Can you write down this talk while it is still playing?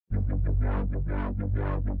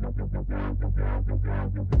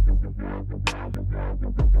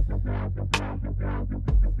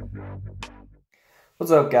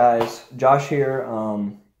What's up, guys? Josh here.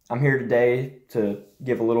 I'm here today to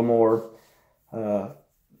give a little more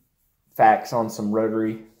facts on some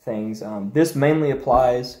rotary things. This mainly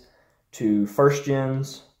applies to first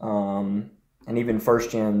gens, and even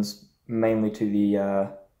first gens mainly to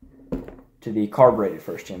the carbureted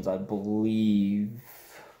first gens. I believe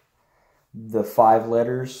the 5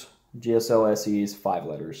 letters, GSLSE is 5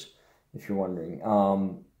 letters, if you're wondering,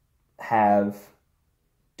 have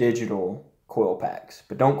digital coil packs,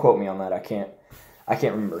 but don't quote me on that. I can't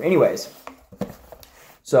remember. Anyways,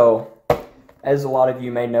 so as a lot of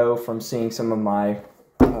you may know from seeing some of my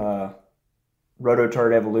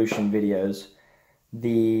Rototurd evolution videos,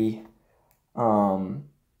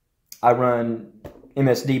 I run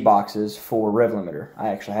MSD boxes for rev limiter. I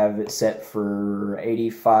actually have it set for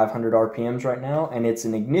 8,500 RPMs right now, and it's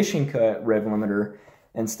an ignition cut rev limiter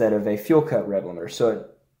instead of a fuel cut rev limiter. So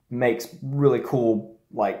it makes really cool,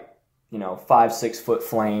 like, 5-6 foot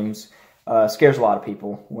flames. Scares a lot of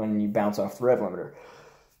people when you bounce off the rev limiter.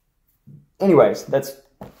 Anyways, that's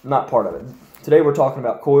not part of it. Today we're talking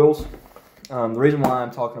about coils. The reason why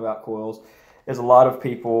I'm talking about coils is a lot of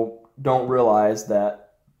people don't realize that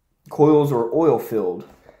coils are oil filled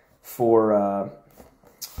for, oh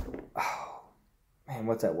man,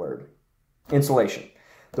 what's that word? Insulation.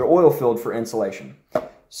 They're oil filled for insulation.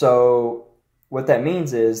 So what that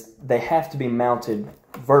means is they have to be mounted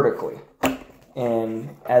vertically.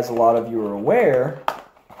 And as a lot of you are aware,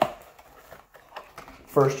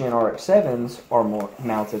 first Gen RX-7s are more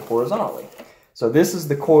mounted horizontally. So this is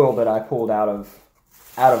the coil that I pulled out of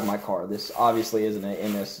my car. This obviously isn't an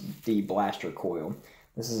MSD blaster coil.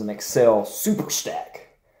 This is an Excel Super Stack,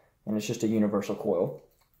 and it's just a universal coil,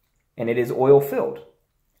 and it is oil filled.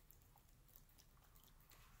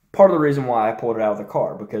 Part of the reason why I pulled it out of the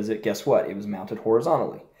car, because guess what? It was mounted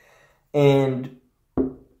horizontally. And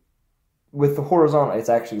with the horizontal, it's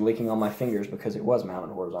actually leaking on my fingers because it was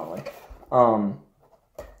mounted horizontally.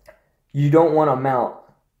 You don't want to mount,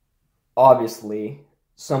 obviously,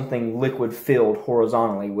 something liquid filled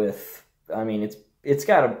horizontally with, I mean, it's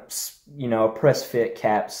got a press fit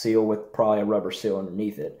cap seal with probably a rubber seal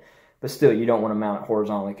underneath it. But still, you don't want to mount it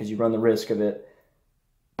horizontally because you run the risk of it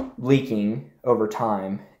leaking over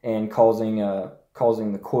time and causing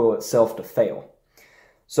the coil itself to fail.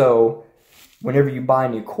 So whenever you buy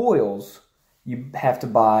new coils, you have to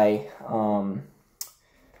buy,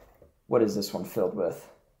 what is this one filled with?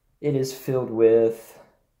 It is filled with,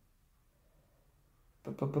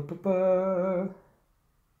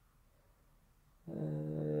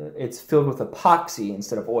 it's filled with epoxy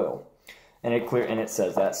instead of oil, and it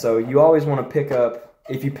says that. So you always want to pick up,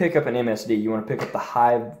 if you pick up an MSD, you want to pick up the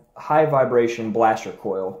high vibration blaster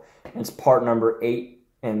coil. And it's part number 8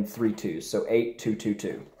 and 3/2, so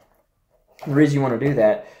 8222. The reason you want to do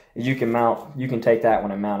that is you can take that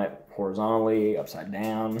one and mount it horizontally, upside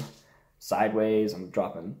down, sideways. I'm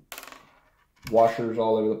dropping washers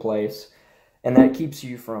all over the place, and that keeps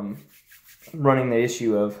you from running the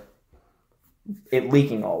issue of it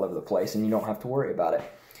leaking all over the place, and you don't have to worry about it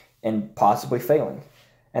and possibly failing.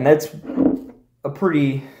 And that's a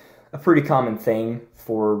pretty common thing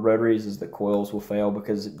for rotaries, is that coils will fail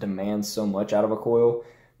because it demands so much out of a coil.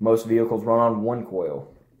 Most vehicles run on one coil.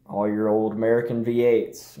 All your old American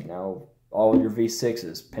V8s, all your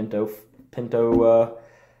V6s, Pinto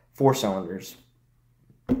 4-cylinders.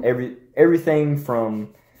 Everything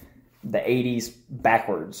from the 80s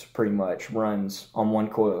backwards pretty much runs on one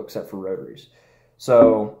coil except for rotaries.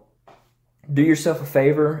 So do yourself a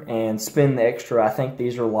favor and spend the extra. I think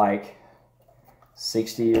these are like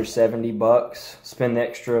 60 or 70 bucks. Spend the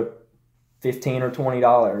extra $15 or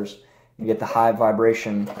 $20 and get the high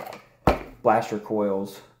vibration blaster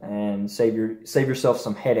coils, and save yourself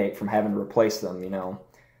some headache from having to replace them,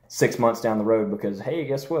 6 months down the road, because hey,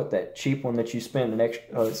 guess what? That cheap one that you spent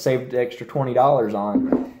saved the extra $20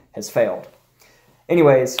 on has failed.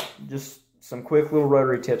 Anyways, just some quick little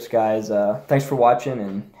rotary tips, guys. Thanks for watching,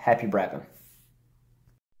 and happy brapping.